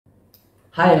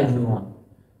Hi everyone.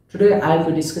 Today I'll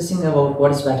be discussing about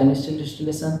what is pattern still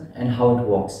distillation and how it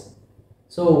works.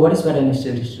 So what is pattern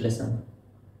still distillation?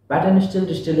 Pattern still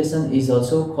distillation is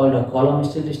also called a column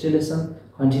still distillation,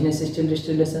 continuous still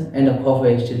distillation and a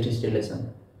coffee still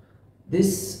distillation.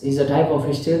 This is a type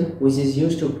of still which is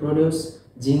used to produce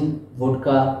gin,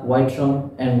 vodka, white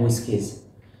rum and whiskies.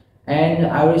 And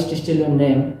Irish distiller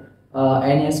name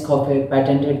Annius Coffey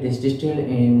patented this distill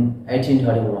in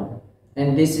 1831.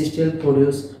 And this still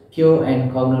produce pure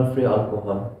and carbonyl-free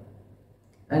alcohol.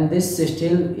 And this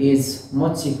still is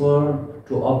much cheaper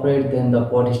to operate than the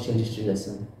pot still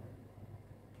distillation.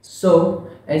 So,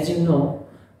 as you know,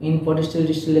 in pot still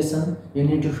distillation, you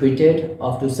need to heat it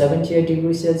up to 78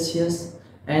 degrees Celsius,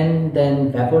 and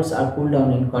then vapors are cooled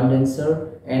down in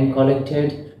condenser and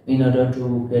collected in order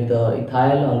to get the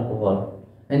ethyl alcohol.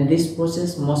 And this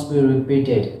process must be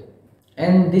repeated.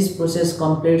 And this process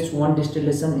completes one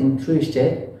distillation in 3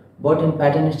 steps. But in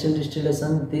pattern still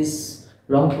distillation, this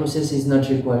long process is not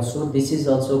required. So this is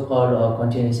also called a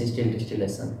continuous still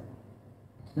distillation.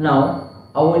 Now,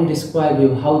 I will describe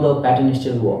you how the pattern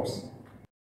still works.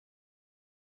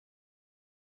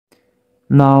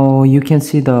 Now you can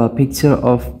see the picture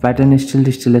of pattern still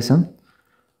distillation,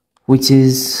 which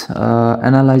is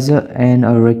analyzer and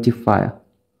a rectifier.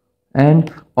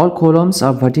 And all columns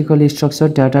are vertically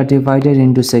structured that are divided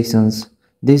into sections.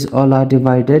 These all are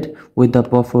divided with the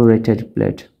perforated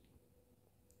plate.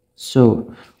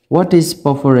 So, what is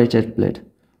perforated plate?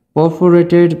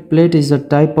 Perforated plate is a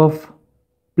type of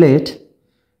plate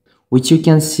which you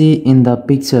can see in the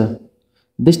picture.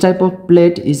 This type of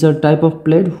plate is a type of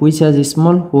plate which has a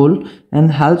small hole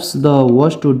and helps the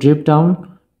wash to drip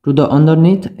down to the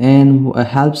underneath and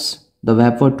helps the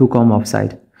vapor to come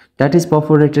outside. That is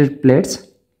perforated plates.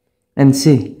 And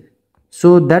see,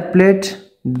 so that plate,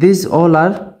 these all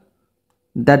are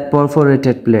that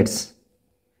perforated plates.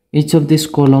 Each of this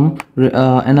column,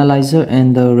 analyzer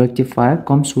and the rectifier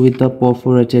comes with the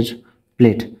perforated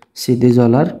plate. See, these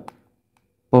all are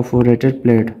perforated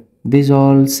plate. These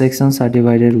all sections are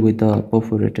divided with the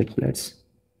perforated plates.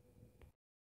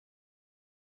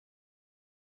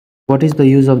 What is the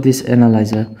use of this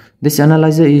analyzer? This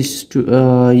analyzer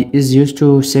is used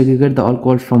to segregate the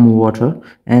alcohol from water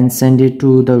and send it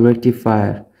to the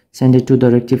rectifier. Send it to the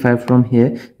rectifier from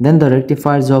here. Then the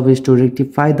rectifier's job is to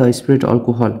rectify the spirit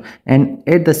alcohol and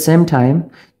at the same time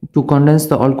to condense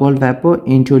the alcohol vapor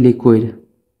into liquid.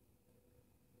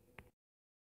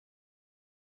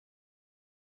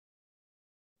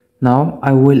 Now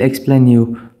I will explain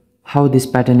you how this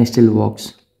pattern still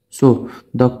works. So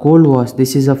the cold wash,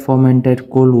 this is a fermented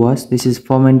cold wash. This is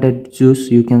fermented juice,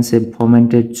 you can say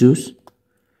fermented juice.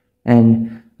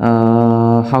 And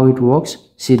how it works,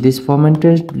 see, this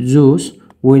fermented juice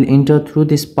will enter through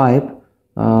this pipe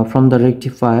from the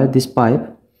rectifier, this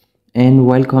pipe, and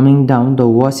while coming down the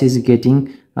wash is getting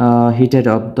heated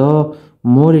up. The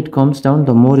more it comes down,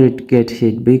 the more it get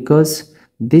heat, because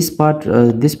this part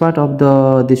of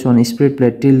the this one spirit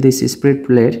plate, till this spirit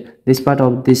plate, this part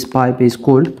of this pipe is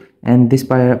cold and this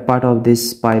part of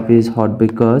this pipe is hot,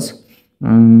 because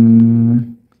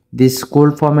this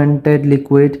cold fermented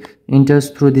liquid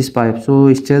enters through this pipe.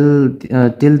 So still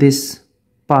till this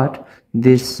part,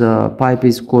 this pipe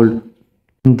is cold,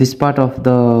 this part of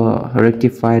the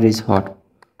rectifier is hot.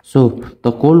 So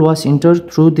the cold wash enters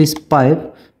through this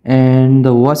pipe and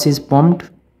the wash is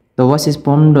pumped. The wash is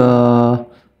pumped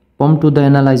to the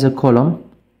analyzer column,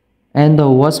 and the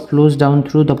wash flows down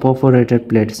through the perforated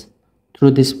plates,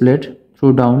 through this plate,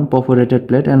 through down perforated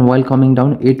plate, and while coming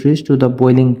down it reaches to the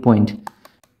boiling point,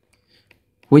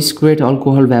 which create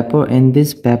alcohol vapor, and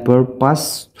this vapor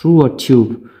pass through a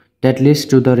tube that leads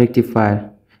to the rectifier.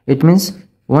 It means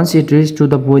once it reaches to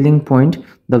the boiling point,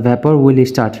 the vapor will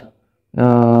start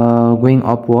going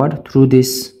upward through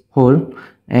this hole,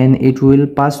 and it will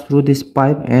pass through this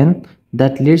pipe, and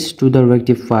that leads to the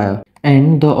rectifier.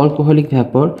 And the alcoholic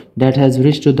vapor that has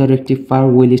reached to the rectifier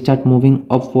will start moving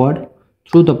upward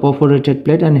through the perforated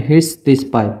plate and hits this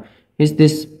pipe. Is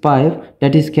this pipe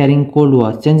that is carrying cold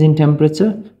water. Change in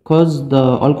temperature cause the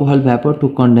alcohol vapor to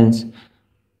condense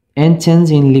and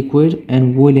change in liquid,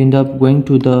 and will end up going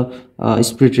to the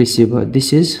spirit receiver.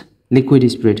 This is liquid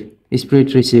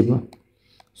spirit receiver.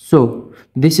 So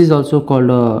this is also called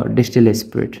a distillate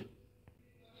spirit,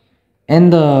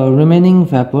 and the remaining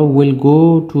vapor will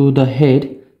go to the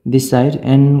head this side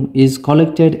and is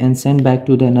collected and sent back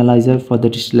to the analyzer for the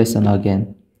distillation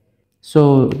again.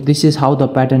 So this is how the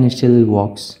pattern still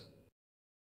works.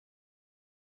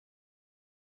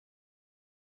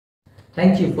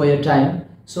 Thank you for your time.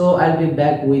 So I'll be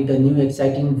back with the new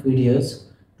exciting videos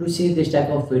To see this type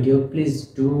of video, please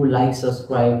do like,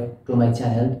 subscribe to my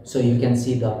channel so you can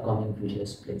see the upcoming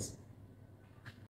videos, please.